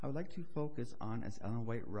I would like to focus on, as Ellen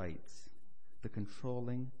White writes, the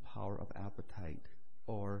controlling power of appetite,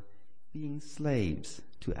 or being slaves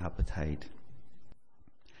to appetite.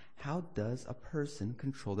 How does a person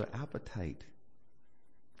control their appetite?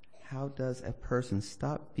 How does a person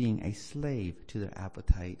stop being a slave to their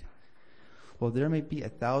appetite? Well, there may be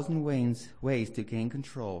 1,000 ways to gain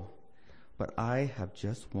control, but I have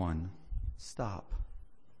just one. Stop.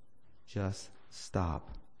 Just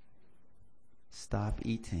stop. Stop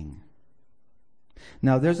eating.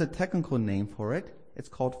 Now, there's a technical name for it. It's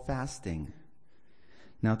called fasting.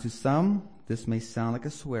 Now, to some, this may sound like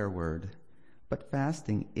a swear word, but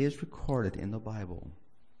fasting is recorded in the Bible.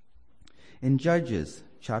 In Judges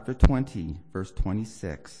chapter 20, verse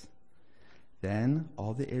 26, then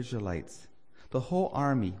all the Israelites, the whole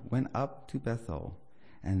army, went up to Bethel,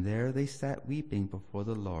 and there they sat weeping before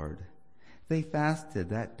the Lord. They fasted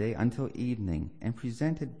that day until evening and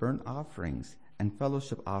presented burnt offerings and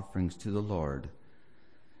fellowship offerings to the Lord.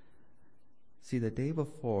 See, the day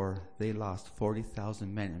before, they lost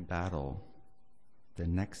 40,000 men in battle. The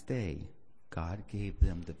next day, God gave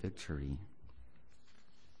them the victory.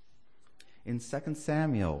 In 2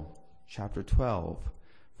 Samuel chapter 12,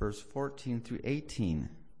 verse 14 through 18,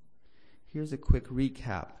 here's a quick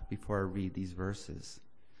recap before I read these verses.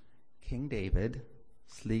 King David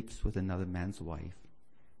sleeps with another man's wife,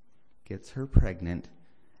 gets her pregnant,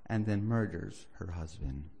 and then murders her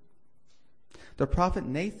husband. The prophet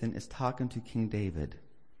Nathan is talking to King David.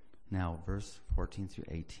 Now, verse 14 through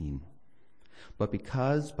 18. But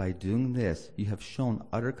because by doing this you have shown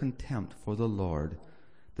utter contempt for the Lord,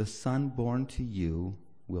 the son born to you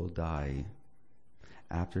will die.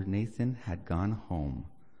 After Nathan had gone home,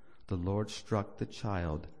 the Lord struck the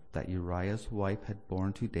child that Uriah's wife had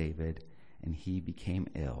borne to David, and he became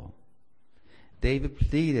ill. David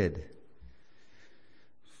pleaded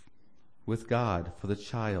with God for the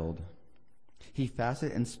child. He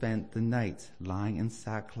fasted and spent the nights lying in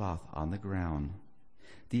sackcloth on the ground.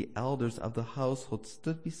 The elders of the household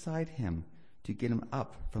stood beside him to get him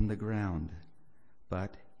up from the ground,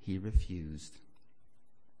 but he refused,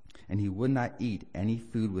 and he would not eat any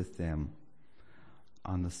food with them.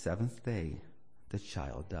 On the seventh day, the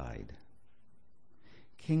child died.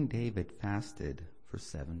 King David fasted for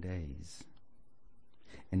 7 days.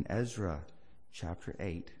 In Ezra chapter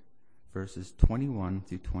 8, verses 21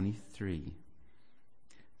 through 23,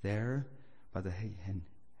 there by the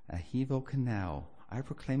Ahava Canal, I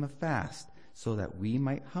proclaim a fast so that we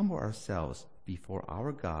might humble ourselves before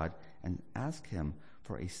our God and ask him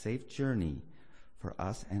for a safe journey for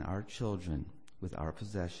us and our children with our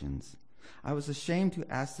possessions. I was ashamed to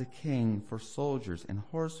ask the king for soldiers and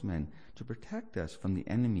horsemen to protect us from the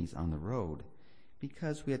enemies on the road,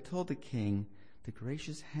 because we had told the king, the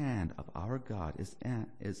gracious hand of our God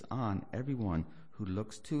is on everyone who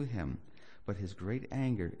looks to him, but his great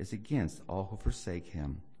anger is against all who forsake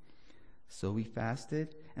him. So we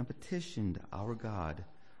fasted and petitioned our God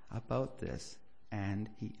about this, and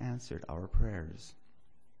he answered our prayers.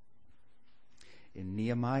 In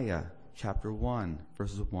Nehemiah chapter 1,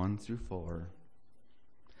 verses 1 through 4,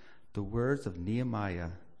 the words of Nehemiah,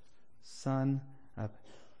 son of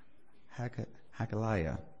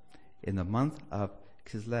Hakaliah, in the month of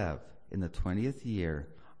Kislev, in the 20th year,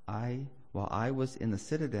 while I was in the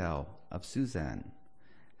citadel of Susan,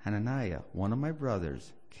 Hananiah, one of my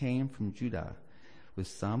brothers, came from Judah with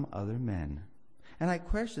some other men, and I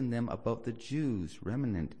questioned them about the Jews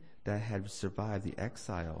remnant that had survived the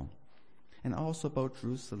exile, and also about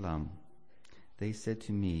Jerusalem. They said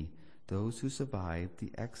to me, those who survived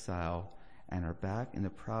the exile and are back in the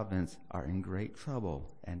province are in great trouble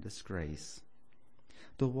and disgrace.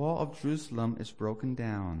 The wall of Jerusalem is broken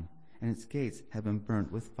down, and its gates have been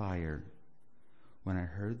burnt with fire. When I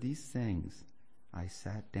heard these things, I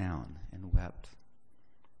sat down and wept.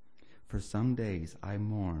 For some days I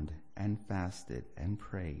mourned and fasted and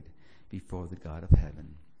prayed before the God of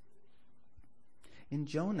heaven. In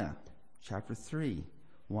Jonah chapter 3,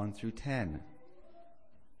 1 through 10,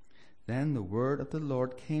 then the word of the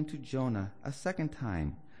Lord came to Jonah a second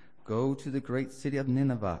time. Go to the great city of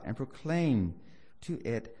Nineveh and proclaim to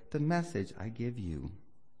it the message I give you.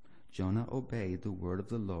 Jonah obeyed the word of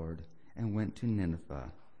the Lord and went to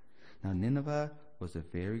Nineveh. Now Nineveh was a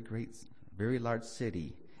very large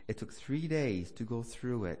city. It took 3 days to go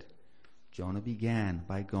through it. Jonah began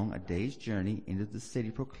by going a day's journey into the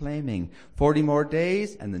city, proclaiming, 40 more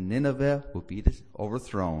days and the Nineveh will be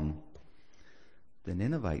overthrown. The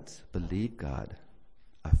Ninevites believed God.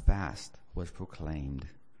 A fast was proclaimed,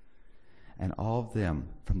 and all of them,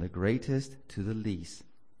 from the greatest to the least,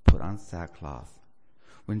 put on sackcloth.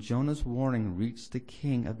 When Jonah's warning reached the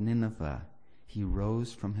king of Nineveh, he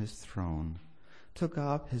rose from his throne, took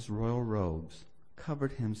off his royal robes,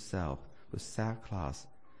 covered himself with sackcloth,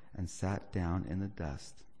 and sat down in the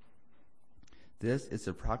dust. This is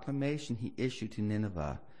the proclamation he issued to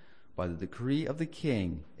Nineveh by the decree of the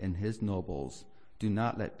king and his nobles. Do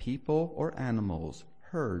not let people or animals,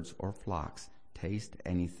 herds or flocks taste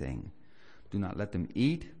anything. Do not let them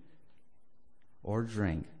eat or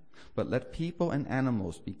drink, but let people and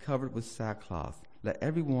animals be covered with sackcloth. Let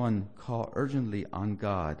everyone call urgently on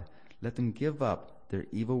God. Let them give up their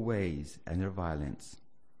evil ways and their violence.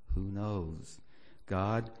 Who knows?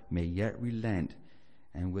 God may yet relent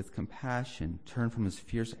and with compassion turn from his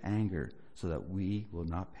fierce anger so that we will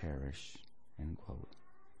not perish. End quote.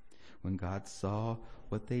 When God saw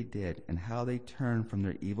what they did and how they turned from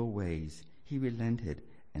their evil ways, he relented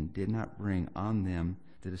and did not bring on them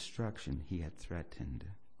the destruction he had threatened.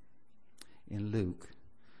 In Luke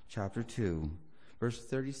chapter 2, verse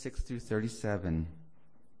 36 through 37,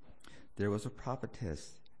 there was a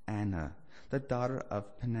prophetess, Anna, the daughter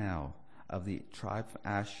of Peniel, of the tribe of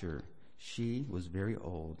Asher. She was very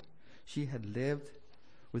old. She had lived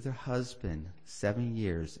with her husband 7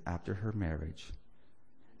 years after her marriage,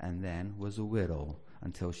 and then was a widow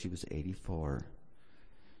until she was 84.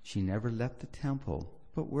 She never left the temple,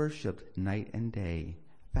 but worshipped night and day,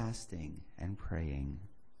 fasting and praying.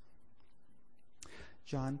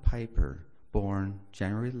 John Piper, born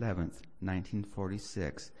January 11th,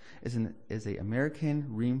 1946, is an American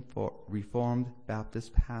Reformed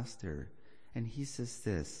Baptist pastor, and he says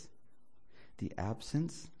this: the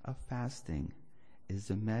absence of fasting is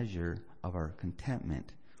the measure of our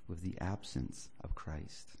contentment with the absence of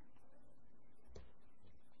Christ.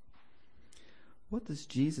 What does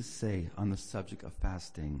Jesus say on the subject of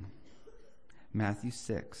fasting? Matthew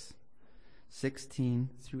 6, 16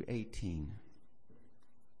 through 18.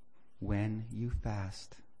 When you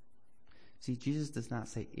fast. See, Jesus does not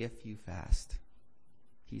say if you fast.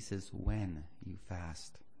 He says when you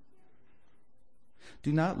fast.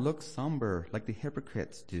 Do not look somber like the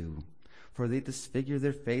hypocrites do, for they disfigure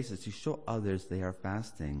their faces to show others they are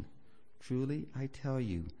fasting. Truly, I tell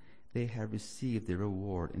you, they have received their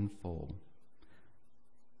reward in full.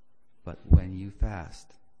 But when you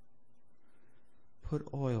fast, put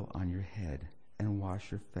oil on your head and wash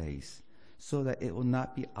your face, so that it will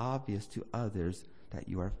not be obvious to others that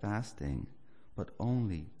you are fasting, but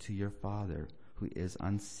only to your Father who is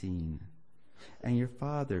unseen. And your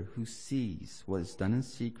Father who sees what is done in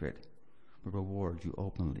secret will reward you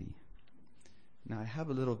openly. Now I have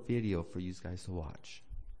a little video for you guys to watch.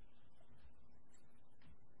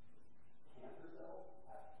 Cancer cells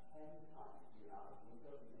have 10 times the amount of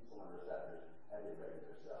glucose and insulin receptors as a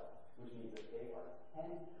regular cell, which means that they are 10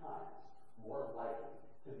 times more likely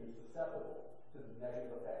to be susceptible to the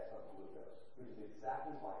negative effects of glucose, which is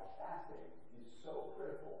exactly why fasting is so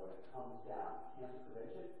critical when it comes down to cancer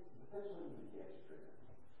prevention and potentially even cancer treatment.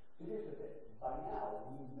 So here's the thing. By now,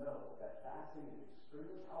 we know that fasting is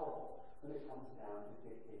extremely powerful when it comes down to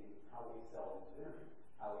dictating how a cell uses energy,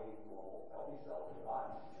 how a normal, healthy cell in the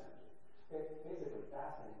body uses energy. Basically,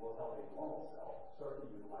 fasting will help a normal cell start to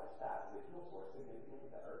utilize fat as a fuel source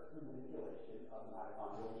significantly better through manipulation of the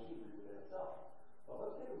mitochondrial machinery within a cell. But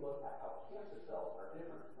let's take a look at how cancer cells are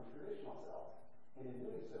different from traditional cells. And in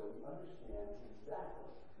doing so, we understand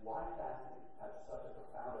exactly why fasting has such a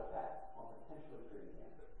profound effect on potentially treating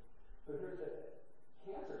cancer. So here's the thing.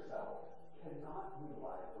 Cancer cells cannot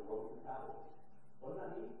utilize aerobic metabolism. What does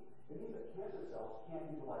that mean? It means that cancer cells can't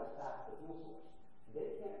utilize fat as a fuel source. They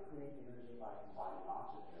can't create energy by combining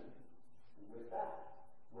oxygen with fat,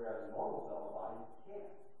 whereas a normal cell in the body can.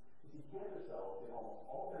 You see, cancer cells get almost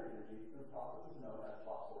all their energy through processes known as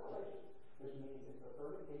phosphorylation, which means it's the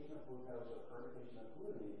fermentation of glucose or fermentation of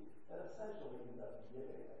glutamine that essentially ends up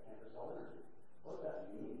giving a cancer cell energy. What does that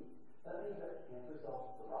mean? That means that cancer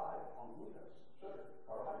cells thrive on glucose, sugar,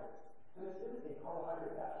 carbohydrates. And this isn't a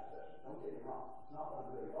carbohydrate bashing session. Don't get me wrong. It's not what I'm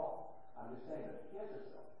doing at all. I'm just saying that a cancer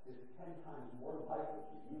cell is 10 times more likely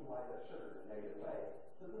to utilize that sugar in a negative way,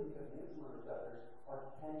 simply because the insulin receptors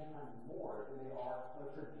are 10 times more than they are on a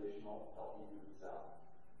traditional healthy human cell.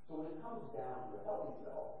 So when it comes down to a healthy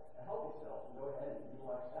cell can go ahead and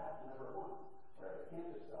utilize fat whenever it wants. Whereas a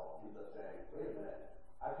cancer cell ends up saying, wait a minute,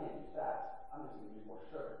 I can't use fat. I'm just going to use more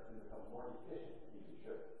sugar and become more efficient at using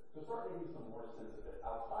sugar. So start making some more sense of it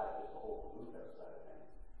outside of just the whole glucose side of things.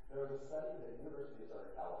 There was a study that the University of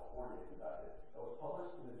Southern California conducted that was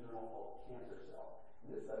published in a journal called Cancer Cell.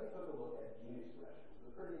 And this study took a look at gene expression, which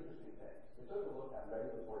is a pretty interesting thing. It took a look at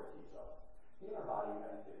regulatory T cells. In our body, we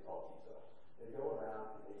have these things called T cells. They go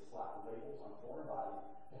around and they slap labels on foreign bodies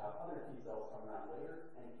to have other T cells come around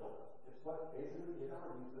later and kill them. It's what basically is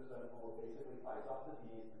our immune system and what basically fights off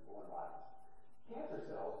disease in foreign bodies. Cancer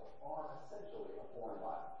cells are essentially a foreign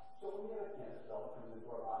body. So when we have a cancer cell that comes into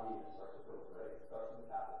our body and it starts to proliferate, starts to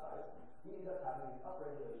metastasize, we end up having an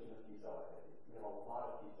upregulation of T cell activity. We have a lot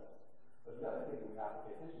of T cells. But the other thing that we have to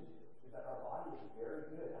pay attention to is that our body is very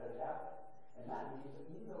good at adapting. And that means that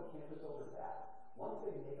even though cancer cells are bad, once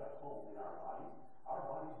they make a home in our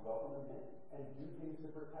bodies welcome them in and do things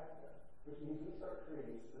to protect them. Which means we start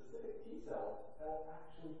creating specific T cells that will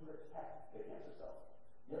actually protect the cancer cells.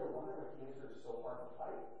 You ever wonder why cancer is so hard to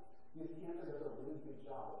fight? Because cancer does a really good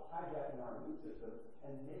job of hijacking our immune system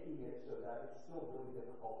and making it so that it's still really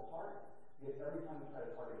difficult to target. Because every time we try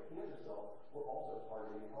to target a cancer cell, we're also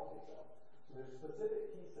targeting a healthy cell. So there's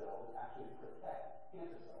specific T cells that actually protect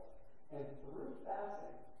cancer cells. And through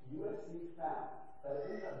fasting, USC found that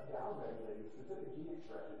it ends up downregulating specific gene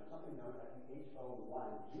expression of something known as the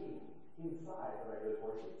HO1 gene inside the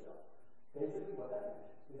regulatory T cell. Basically what that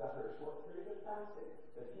means is after a short period of fasting,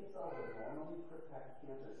 the T cells that normally protect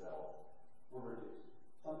cancer cells were reduced.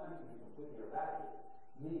 Sometimes even completely eradicated,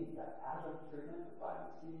 meaning that adjunct treatment with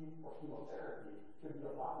vitamin C or chemotherapy can be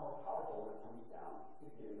a lot more powerful when it comes down to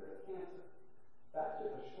getting rid of cancer. That's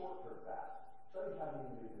just a short-term fast. Studies haven't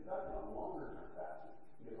even been conducted on longer-term fasting,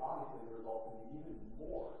 because obviously the result can be even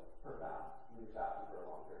more profound when you're fasting for a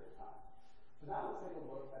long period of time. So now let's take a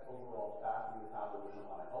look at overall fasting metabolism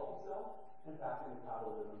on a healthy cell and fasting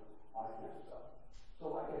metabolism on a cancer cell.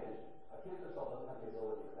 So like I mentioned, a cancer cell doesn't have the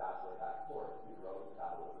ability to vacillate back and forth between aerobic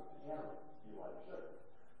metabolism and anaerobic utilizing sugar.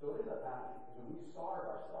 So what ends up happening is when we starve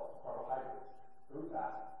ourselves of carbohydrates through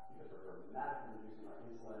fasting, because we're dramatically reducing our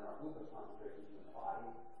insulin and our glucose concentrations in the body,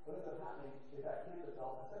 what ends up happening is that cancer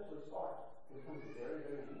cell essentially starves. It becomes very,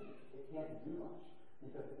 very weak. It can't do much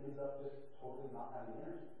because it ends up just totally not having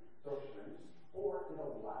energy. So it shrinks, or it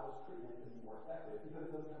allows treatment to be more effective because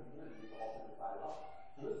it doesn't have the energy to ultimately fight it off.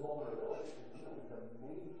 So this vulnerability is really the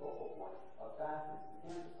main focal point of fasting in the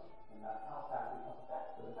cancer cell, and that's how fasting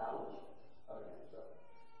affects the metabolism of a cancer cell.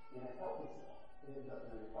 In a healthy cell, it ends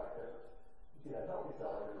up doing quite different. You see, that healthy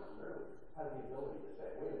cell, like I mentioned earlier, has the ability to say,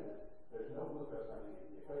 wait a minute, there's no glucose coming into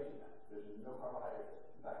the equation now. There's no carbohydrates.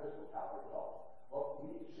 In fact, there's no calories at all. Well,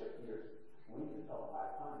 we need to shift gears. We need to tell the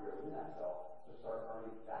mitochondria within that cell to start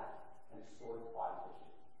burning fat and stored body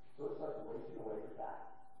tissue. So it starts wasting away the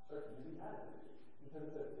fat. Starts using that as energy.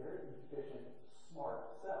 Because it's a very efficient,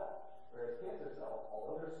 smart cell. Whereas cancer cells,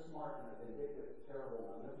 although they're smart in a vindictive,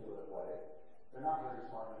 terrible, manipulative way, they're not very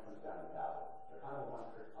smart when it comes down to metabolism. They're kind of a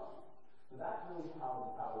one-trick pony. So that's really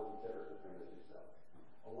how metabolism differs between the two cells.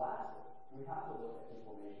 Lastly, we have to look at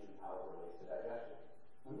inflammation and how it relates to digestion.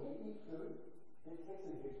 When we eat food, it takes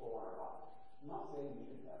a big toll on our body. I'm not saying we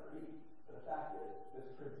should never eat, but the fact is, this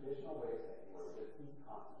traditional way of thinking, where we just eat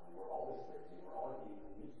constantly, we're always fixing, we're always eating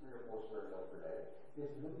at least 3 or 4 square meals per day, is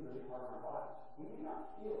really, really hard on our bodies. We may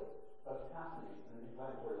not feel it, but it's happening in the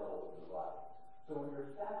inflammatory levels of the body. So when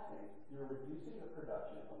you're fasting, you're reducing the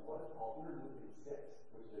production of what is called interleukin-6,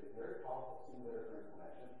 which is a very powerful stimulator for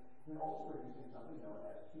inflammation, and also reducing something known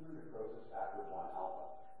as tumor necrosis factor 1 alpha.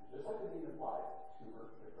 And just like the name implies,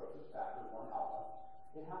 tumor necrosis factor 1 alpha,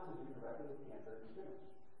 it has to do directly with cancer and tumors.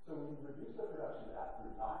 So when you reduce the production of that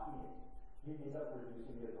through not eating, you end up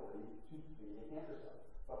reducing the ability to feed a cancer cell.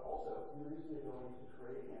 But also, you reduce the ability to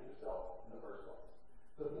create a cancer cell in the first place.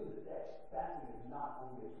 So at the end of the day, fasting is not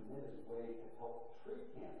only a tremendous way to help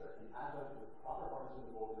treat cancer in adjunct with proper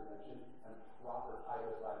pharmaceutical intervention and proper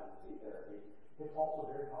high-dose vitamin C therapy, it's also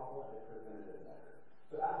very powerful as a preventative measure.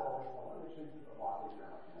 So as always, I want to make sure you keep a lot of your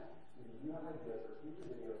on channel. If you do have ideas for future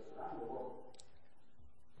videos surrounding the world,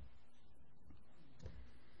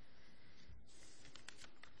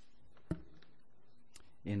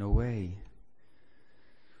 in a way,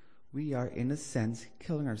 we are in a sense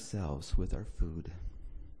killing ourselves with our food.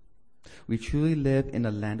 We truly live in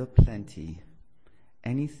a land of plenty.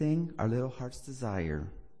 Anything our little hearts desire,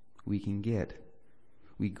 we can get.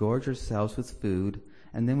 We gorge ourselves with food,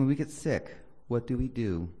 and then when we get sick, what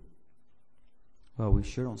do? Well, we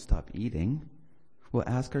sure don't stop eating. We'll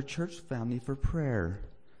ask our church family for prayer,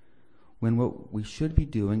 when what we should be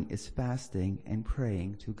doing is fasting and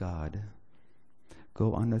praying to God.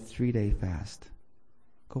 Go on a 3-day fast.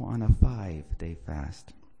 Go on a 5-day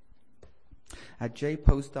fast. At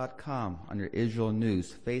jpost.com, under Israel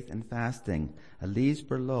News, Faith and Fasting, Elise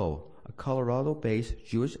Berlo, a Colorado-based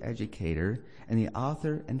Jewish educator and the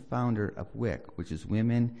author and founder of WIC, which is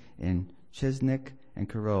Women in Chiznik and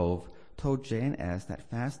Karov, told JNS that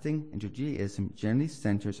fasting in Judaism generally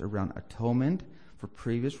centers around atonement for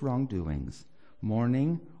previous wrongdoings,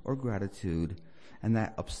 mourning, or gratitude, and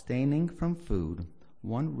that abstaining from food,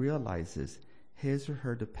 one realizes his or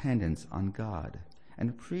her dependence on God and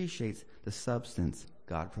appreciates the substance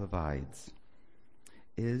God provides.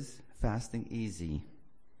 Is fasting easy?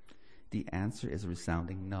 The answer is a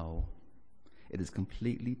resounding no. It is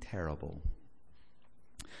completely terrible.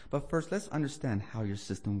 But first, let's understand how your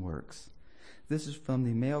system works. This is from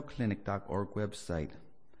the MayoClinic.org website.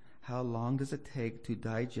 How long does it take to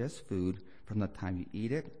digest food from the time you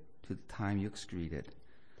eat it to the time you excrete it?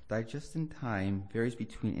 Digestion time varies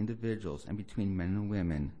between individuals and between men and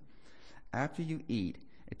women. After you eat,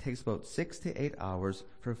 it takes about 6 to 8 hours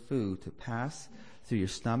for food to pass through your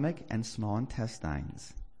stomach and small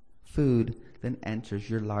intestines. Food then enters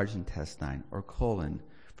your large intestine or colon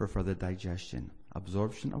for further digestion,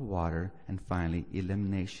 absorption of water, and finally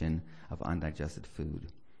elimination of undigested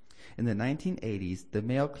food. In the 1980s, the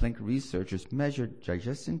Mayo Clinic researchers measured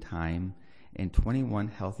digestion time in 21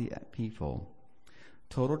 healthy people.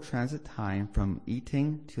 Total transit time from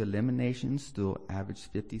eating to elimination in stool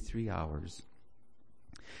averaged 53 hours.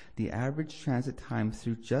 The average transit time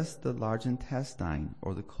through just the large intestine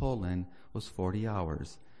or the colon was 40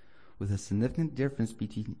 hours, with a significant difference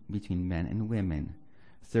between men and women,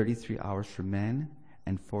 33 hours for men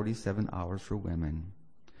and 47 hours for women.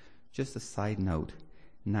 Just a side note,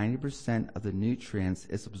 90% of the nutrients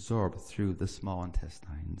is absorbed through the small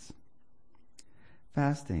intestines.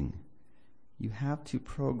 Fasting. You have to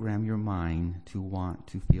program your mind to want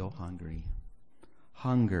to feel hungry.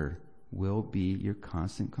 Hunger will be your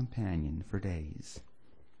constant companion for days.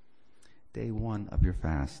 Day 1 of your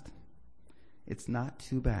fast. It's not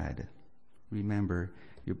too bad. Remember,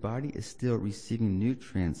 your body is still receiving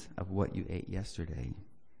nutrients of what you ate yesterday.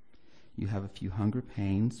 You have a few hunger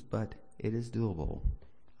pains, but it is doable.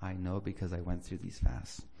 I know because I went through these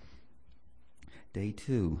fasts. Day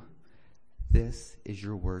 2. This is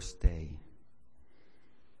your worst day.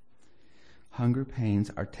 Hunger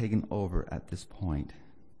pains are taking over at this point.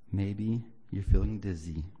 Maybe you're feeling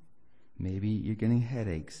dizzy. Maybe you're getting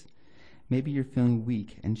headaches. Maybe you're feeling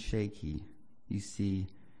weak and shaky. You see,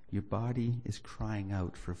 your body is crying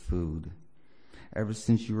out for food. Ever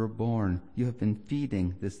since you were born, you have been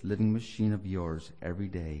feeding this living machine of yours every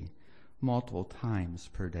day, multiple times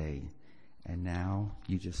per day, and now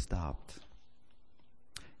you just stopped.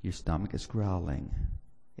 Your stomach is growling.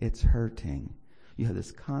 It's hurting. You have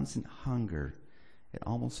this constant hunger. It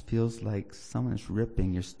almost feels like someone is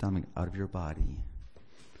ripping your stomach out of your body.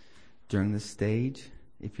 During this stage,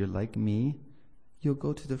 if you're like me, you'll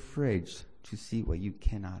go to the fridge to see what you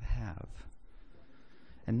cannot have.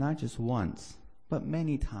 And not just once, but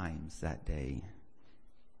many times that day.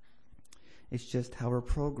 It's just how we're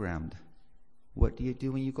programmed. What do you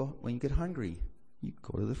do when you get hungry? You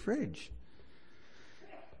go to the fridge.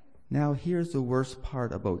 Now here's the worst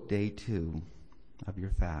part about day 2 of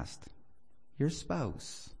your fast. Your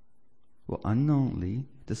spouse will unknowingly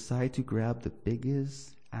decide to grab the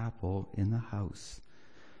biggest apple in the house,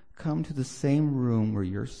 come to the same room where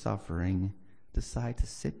you're suffering, decide to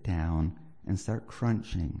sit down and start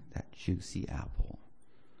crunching that juicy apple.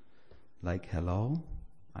 Like, hello,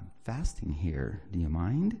 I'm fasting here. Do you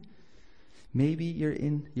mind? Maybe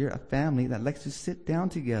you're a family that likes to sit down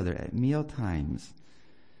together at meal times.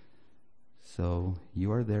 So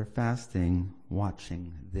you are there fasting,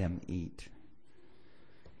 watching them eat.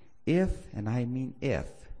 If, and I mean if,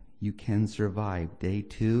 you can survive day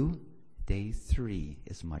 2, day 3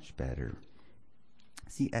 is much better.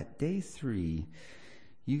 See, at day 3,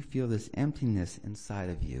 you feel this emptiness inside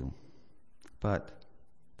of you, but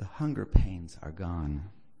the hunger pains are gone.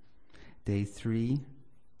 Day 3,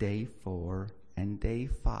 day 4, and day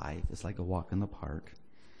 5 is like a walk in the park.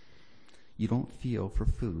 You don't feel for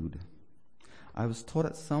food. I was told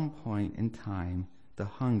at some point in time the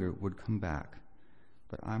hunger would come back,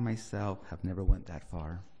 but I myself have never went that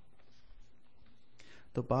far.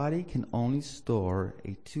 The body can only store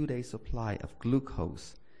a 2-day supply of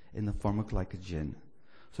glucose in the form of glycogen.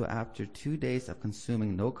 So after 2 days of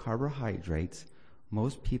consuming no carbohydrates,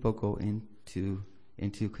 most people go into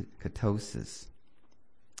ketosis.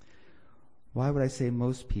 Why would I say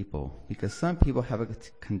most people? Because some people have a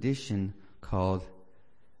condition called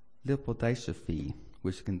lipodystrophy,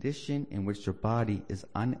 which is a condition in which your body is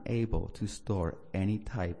unable to store any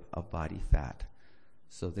type of body fat.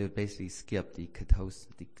 So they basically skip the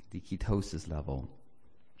ketosis level.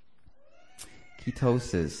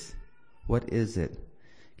 Ketosis, what is it?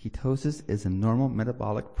 Ketosis is a normal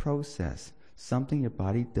metabolic process, something your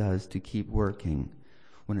body does to keep working.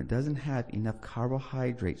 When it doesn't have enough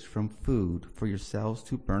carbohydrates from food for your cells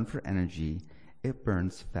to burn for energy, it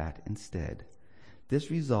burns fat instead. This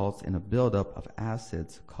results in a buildup of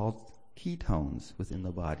acids called ketones within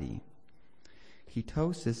the body.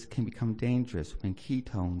 Ketosis can become dangerous when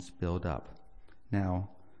ketones build up.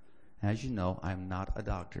 Now, as you know, I'm not a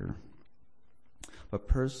doctor, but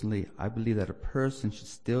personally, I believe that a person should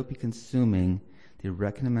still be consuming the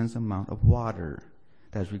recommended amount of water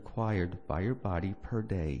that is required by your body per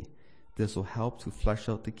day. This will help to flush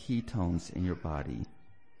out the ketones in your body.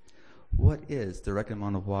 What is the recommended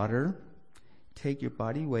amount of water? Take your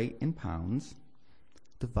body weight in pounds,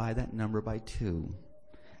 divide that number by 2,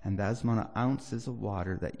 and that's the amount of ounces of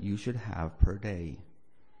water that you should have per day.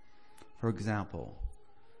 For example,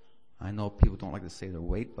 I know people don't like to say their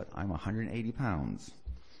weight, but I'm 180 pounds.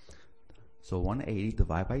 So 180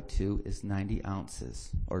 divided by 2 is 90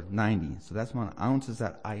 ounces, or 90. So that's the amount of ounces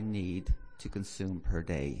that I need to consume per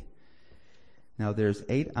day. Now there's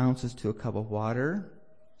 8 ounces to a cup of water.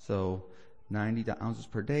 So 90 ounces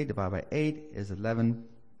per day divided by 8 is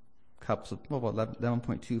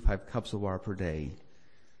 11.25 cups of water per day.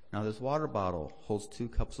 Now this water bottle holds 2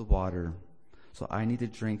 cups of water. So I need to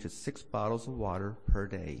drink just 6 bottles of water per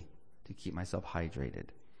day to keep myself hydrated.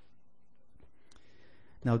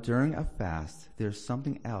 Now during a fast, there's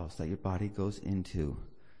something else that your body goes into.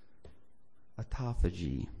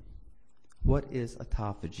 Autophagy. What is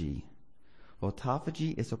autophagy? Well,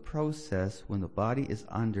 autophagy is a process when the body is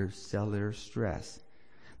under cellular stress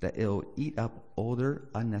that it will eat up older,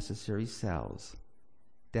 unnecessary cells,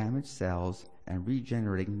 damaged cells, and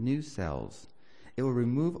regenerating new cells. It will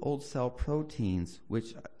remove old cell proteins,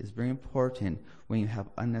 which is very important when you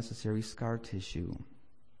have unnecessary scar tissue.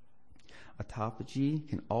 Autophagy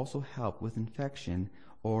can also help with infection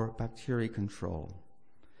or bacteria control.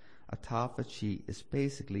 Autophagy is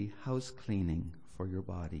basically house cleaning for your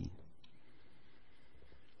body.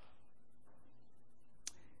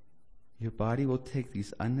 Your body will take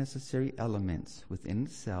these unnecessary elements within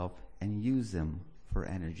itself and use them for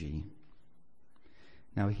energy.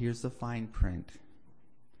 Now here's the fine print.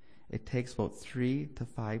 It takes about 3 to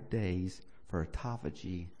 5 days for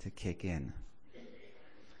autophagy to kick in.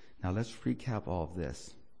 Now let's recap all of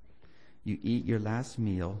this. You eat your last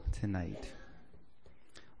meal tonight.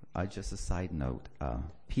 Just a side note,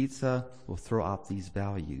 pizza will throw off these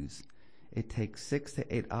values. It takes 6 to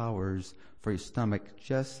 8 hours for your stomach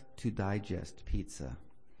just to digest pizza,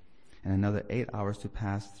 and another 8 hours to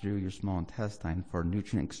pass through your small intestine for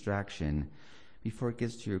nutrient extraction before it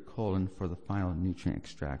gets to your colon for the final nutrient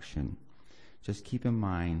extraction. Just keep in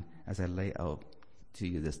mind as I lay out to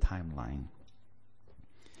you this timeline.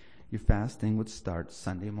 Your fasting would start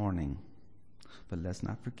Sunday morning, but let's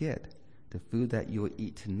not forget, the food that you will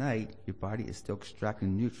eat tonight, your body is still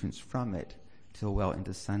extracting nutrients from it till well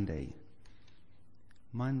into Sunday.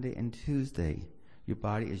 Monday and Tuesday, your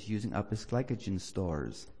body is using up its glycogen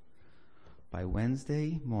stores. By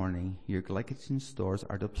Wednesday morning, your glycogen stores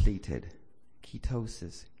are depleted.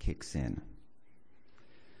 Ketosis kicks in.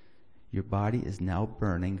 Your body is now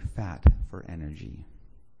burning fat for energy.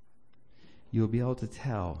 You'll be able to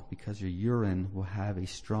tell because your urine will have a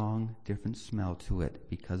strong, different smell to it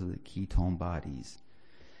because of the ketone bodies.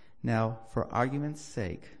 Now, for argument's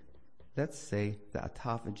sake, let's say that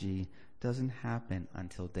autophagy doesn't happen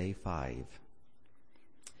until day 5.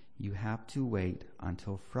 You have to wait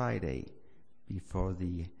until Friday before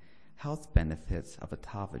the health benefits of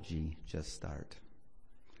autophagy just start.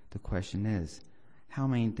 The question is, how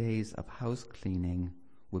many days of house cleaning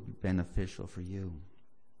would be beneficial for you?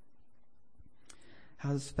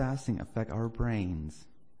 How does fasting affect our brains?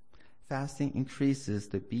 Fasting increases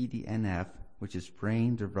the BDNF, which is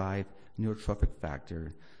brain-derived neurotrophic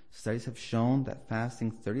factor. Studies have shown that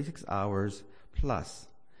fasting 36 hours plus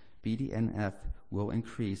BDNF will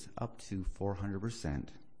increase up to 400%.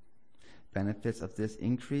 Benefits of this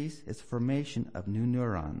increase is formation of new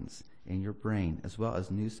neurons in your brain as well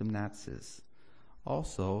as new synapses.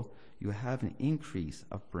 Also, you have an increase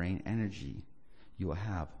of brain energy. You will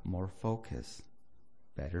have more focus,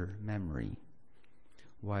 better memory.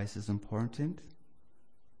 Why is this important?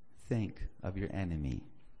 Think of your enemy,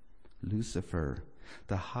 Lucifer,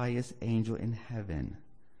 the highest angel in heaven.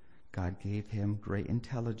 God gave him great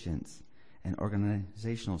intelligence and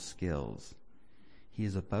organizational skills. He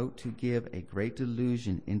is about to give a great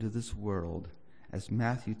delusion into this world, as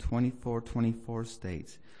Matthew 24:24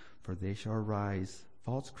 states, "For they shall arise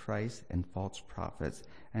false Christs and false prophets,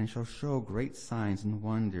 and shall show great signs and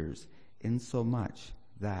wonders, insomuch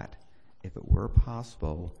that, if it were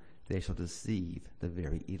possible, they shall deceive the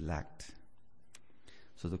very elect."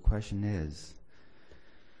 So the question is,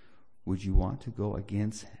 would you want to go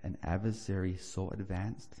against an adversary so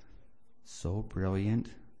advanced, so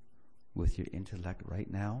brilliant, with your intellect right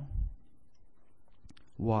now?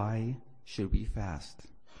 Why should we fast?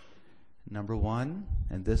 Number one,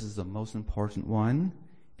 and this is the most important one,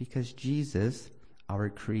 because Jesus, our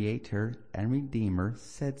Creator and Redeemer,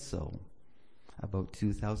 said so about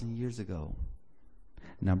 2,000 years ago.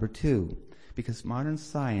 Number two, because modern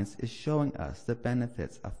science is showing us the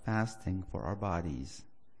benefits of fasting for our bodies.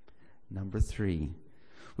 Number three,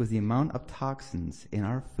 with the amount of toxins in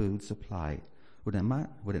our food supply, would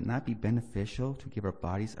it not be beneficial to give our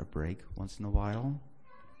bodies a break once in a while?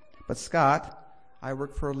 But Scott, I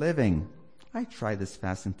work for a living. I tried this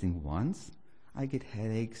fasting thing once. I get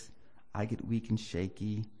headaches. I get weak and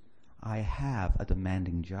shaky. I have a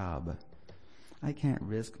demanding job. I can't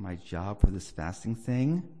risk my job for this fasting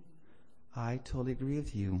thing. I totally agree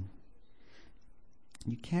with you.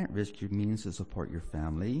 You can't risk your means to support your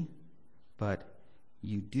family, but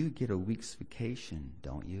you do get a week's vacation,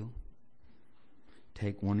 don't you?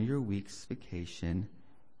 Take one of your weeks' vacation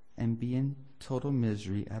and be in total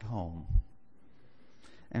misery at home.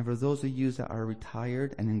 And for those of you that are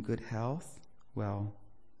retired and in good health, well,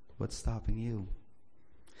 what's stopping you?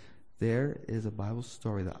 There is a Bible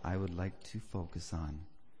story that I would like to focus on.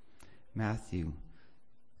 Matthew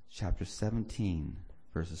chapter 17,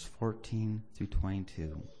 verses 14 through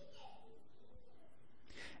 22.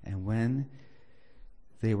 And when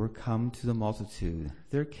they were come to the multitude,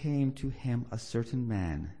 there came to him a certain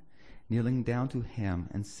man, kneeling down to him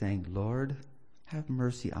and saying, Lord, have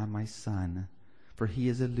mercy on my son, for he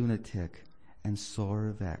is a lunatic and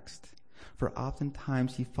sore vexed. For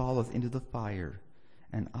oftentimes he falleth into the fire,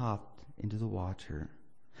 and oft into the water.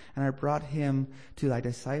 And I brought him to thy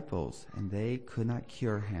disciples, and they could not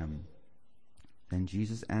cure him. Then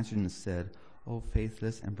Jesus answered and said, O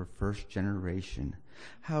faithless and perverse generation,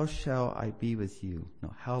 how shall I be with you?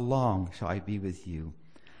 No, how long shall I be with you?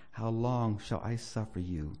 How long shall I suffer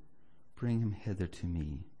you? Bring him hither to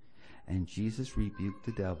me. And Jesus rebuked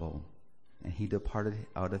the devil, and he departed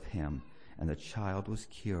out of him, and the child was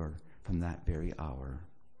cured from that very hour.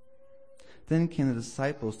 Then came the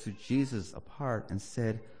disciples to Jesus apart and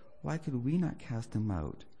said, Why could we not cast him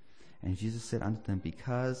out? And Jesus said unto them,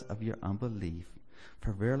 Because of your unbelief.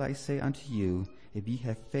 For verily I say unto you, if ye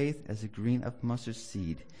have faith as a grain of mustard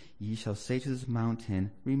seed, ye shall say to this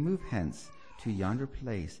mountain, Remove hence to yonder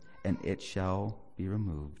place, and it shall be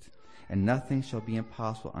removed. And nothing shall be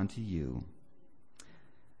impossible unto you.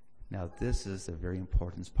 Now this is a very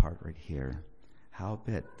important part right here.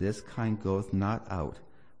 Howbeit this kind goeth not out,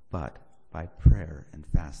 but by prayer and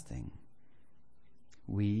fasting.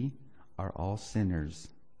 We are all sinners.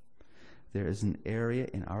 There is an area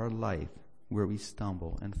in our life where we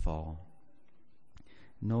stumble and fall.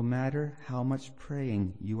 No matter how much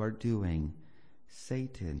praying you are doing,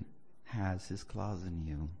 Satan has his claws in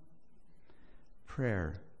you.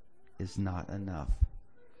 Prayer is not enough.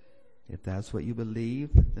 If that's what you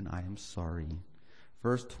believe, then I am sorry.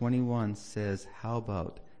 Verse 21 says, How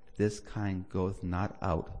about this kind goeth not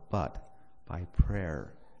out, but by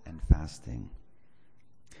prayer and fasting.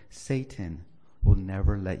 Satan will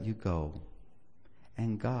never let you go,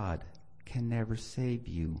 and God can never save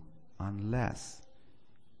you unless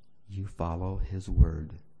you follow his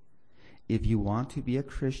word. If you want to be a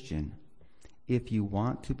Christian, if you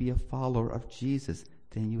want to be a follower of Jesus,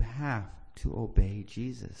 then you have to obey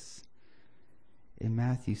Jesus. In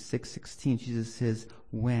Matthew 6:16, Jesus says,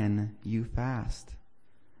 when you fast.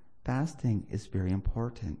 Fasting is very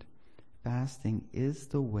important. Fasting is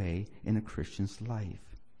the way in a Christian's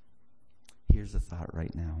life. Here's the thought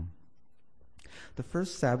right now. The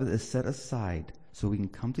first Sabbath is set aside so we can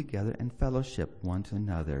come together and fellowship one to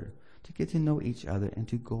another, to get to know each other and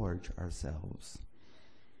to gorge ourselves.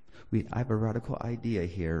 I have a radical idea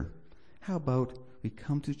here. How about we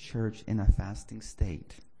come to church in a fasting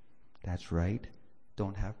state? That's right.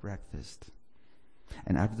 Don't have breakfast.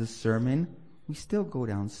 And after the sermon, we still go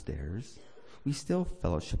downstairs. We still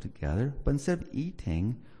fellowship together, but instead of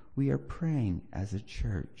eating, we are praying as a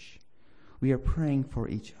church. We are praying for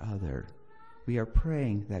each other. We are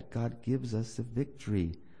praying that God gives us the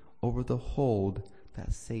victory over the hold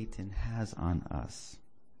that Satan has on us.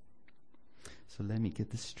 So let me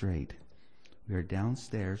get this straight. We are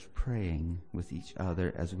downstairs praying with each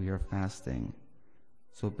other as we are fasting.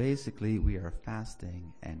 So basically, we are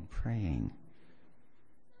fasting and praying.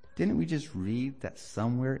 Didn't we just read that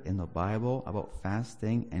somewhere in the Bible about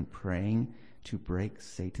fasting and praying to break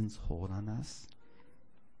Satan's hold on us?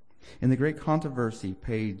 In the Great Controversy,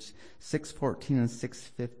 page 614 and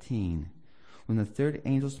 615, when the third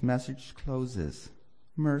angel's message closes,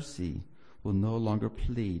 mercy will no longer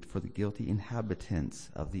plead for the guilty inhabitants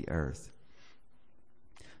of the earth.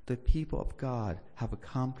 The people of God have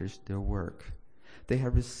accomplished their work. They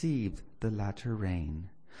have received the latter rain,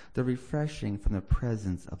 the refreshing from the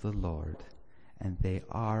presence of the Lord, and they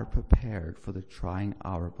are prepared for the trying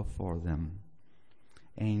hour before them.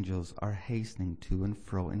 Angels are hastening to and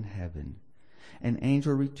fro in heaven. An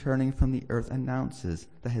angel returning from the earth announces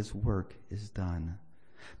that his work is done.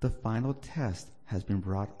 The final test has been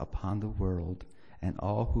brought upon the world, and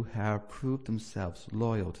all who have proved themselves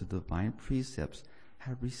loyal to divine precepts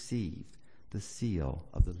have received the seal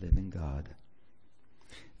of the living God.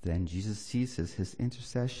 Then Jesus ceases his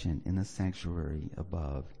intercession in the sanctuary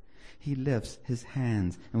above. He lifts his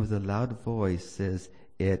hands and with a loud voice says,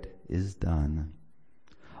 "It is done."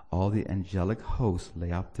 All the angelic hosts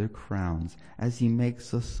lay off their crowns as he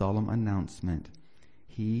makes the solemn announcement,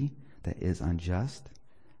 "He that is unjust,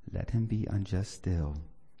 let him be unjust still.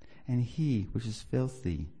 And he which is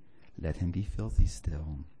filthy, let him be filthy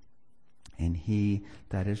still. And he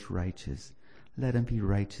that is righteous, let him be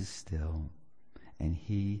righteous still. And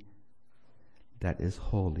he that is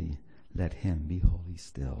holy, let him be holy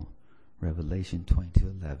still." Revelation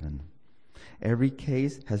 22:11. Every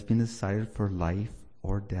case has been decided for life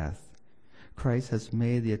or death. Christ has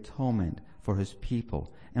made the atonement for his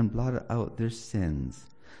people and blotted out their sins.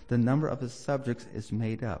 The number of his subjects is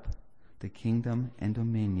made up. The kingdom and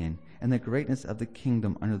dominion and the greatness of the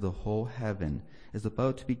kingdom under the whole heaven is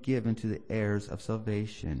about to be given to the heirs of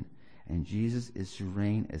salvation, and Jesus is to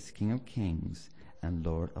reign as King of kings and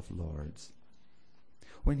Lord of lords.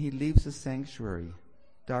 When he leaves the sanctuary,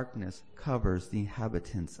 darkness covers the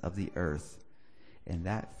inhabitants of the earth. In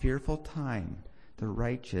that fearful time, the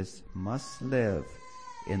righteous must live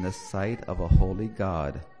in the sight of a holy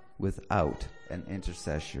God without an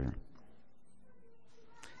intercessor.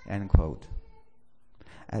 End quote.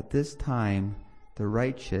 At this time, the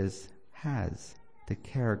righteous has the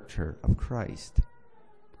character of Christ.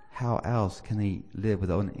 How else can he live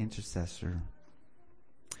without an intercessor?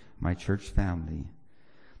 My church family,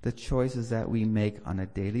 the choices that we make on a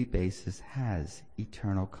daily basis has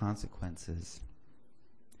eternal consequences.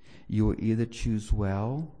 You will either choose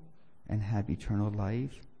well and have eternal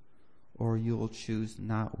life, or you will choose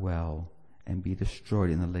not well and be destroyed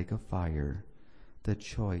in the lake of fire. The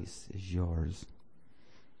choice is yours.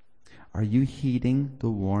 Are you heeding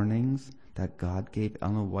the warnings that God gave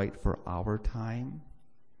Ellen White for our time?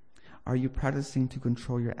 Are you practicing to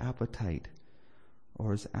control your appetite,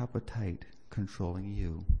 or is appetite controlling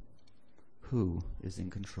you? Who is in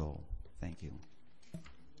control? Thank you.